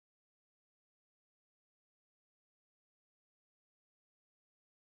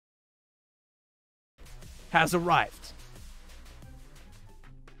has arrived.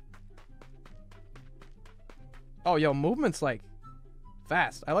 Oh, yo, movement's like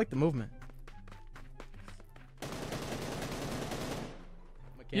fast. I like the movement.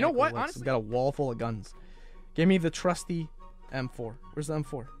 You know what? Honestly, we got a wall full of guns. Give me the trusty M4. Where's the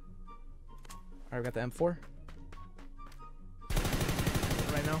M4? All right, we got the M4.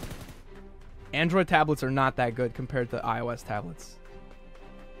 Right now. Android tablets are not that good compared to iOS tablets.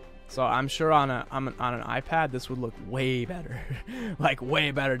 So I'm sure on an iPad this would look way better. Like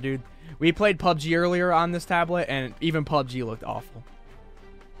way better, dude. We played PUBG earlier on this tablet and even PUBG looked awful.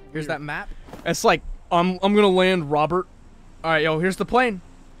 Here's that map. It's like I'm gonna land Robert. All right, yo, here's the plane.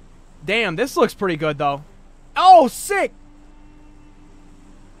 Damn, this looks pretty good though. Oh, sick.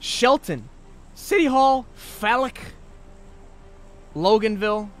 Shelton, City Hall, Phallic,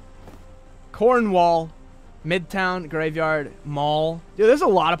 Loganville, Cornwall, Midtown, Graveyard, Mall. Dude, there's a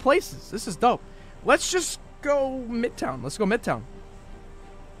lot of places. This is dope. Let's just go Midtown. Let's go Midtown.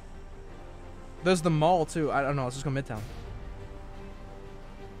 There's the mall too. I don't know. Let's just go Midtown.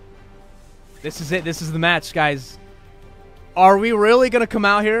 This is it. This is the match, guys. Are we really going to come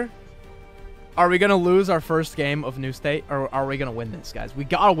out here? Are we going to lose our first game of New State? Or are we going to win this, guys? We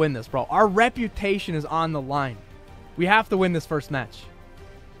got to win this, bro. Our reputation is on the line. We have to win this first match.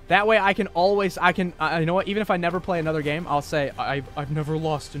 That way I can always, you know what? Even if I never play another game, I'll say, I've never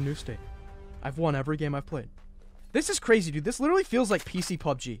lost in New State. I've won every game I've played. This is crazy, dude. This literally feels like PC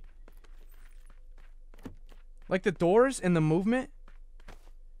PUBG. Like the doors and the movement.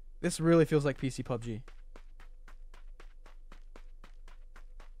 This really feels like PC PUBG.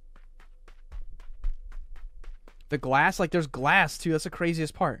 The glass, like there's glass too. That's the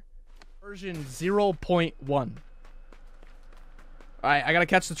craziest part. Version 0.1. Alright, I gotta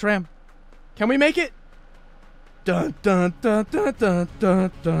catch the tram. Can we make it? Dun dun dun dun dun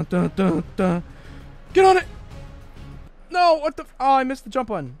dun dun dun dun dun. Get on it! No, what the? Oh, I missed the jump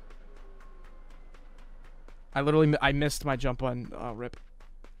button. I missed my jump button. Oh, rip.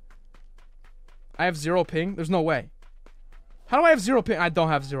 I have 0 ping? There's no way. How do I have 0 ping? I don't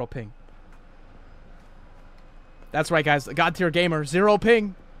have 0 ping. That's right, guys. God tier gamer, 0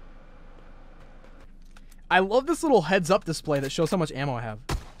 ping. I love this little heads-up display that shows how much ammo I have.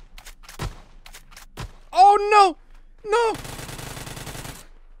 Oh, no! No!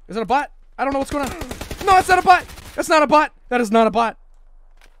 Is that a bot? I don't know what's going on. No, it's not a bot! That's not a bot! That is not a bot!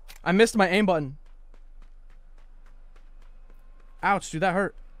 I missed my aim button. Ouch, dude, that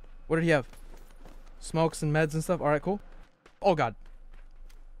hurt. What did he have? Smokes and meds and stuff? Alright, cool. Oh, God.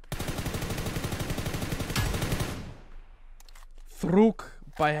 Thruk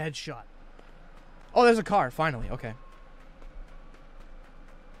by headshot. Oh, there's a car, finally. Okay.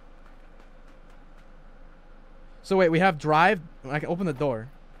 So wait, we have drive. I can open the door.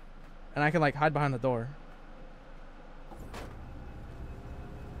 And I can like hide behind the door.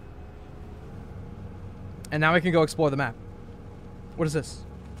 And now we can go explore the map. What is this?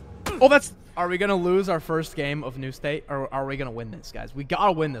 Oh, that's... Are we going to lose our first game of New State? Or are we going to win this, guys? We got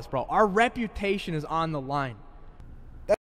to win this, bro. Our reputation is on the line.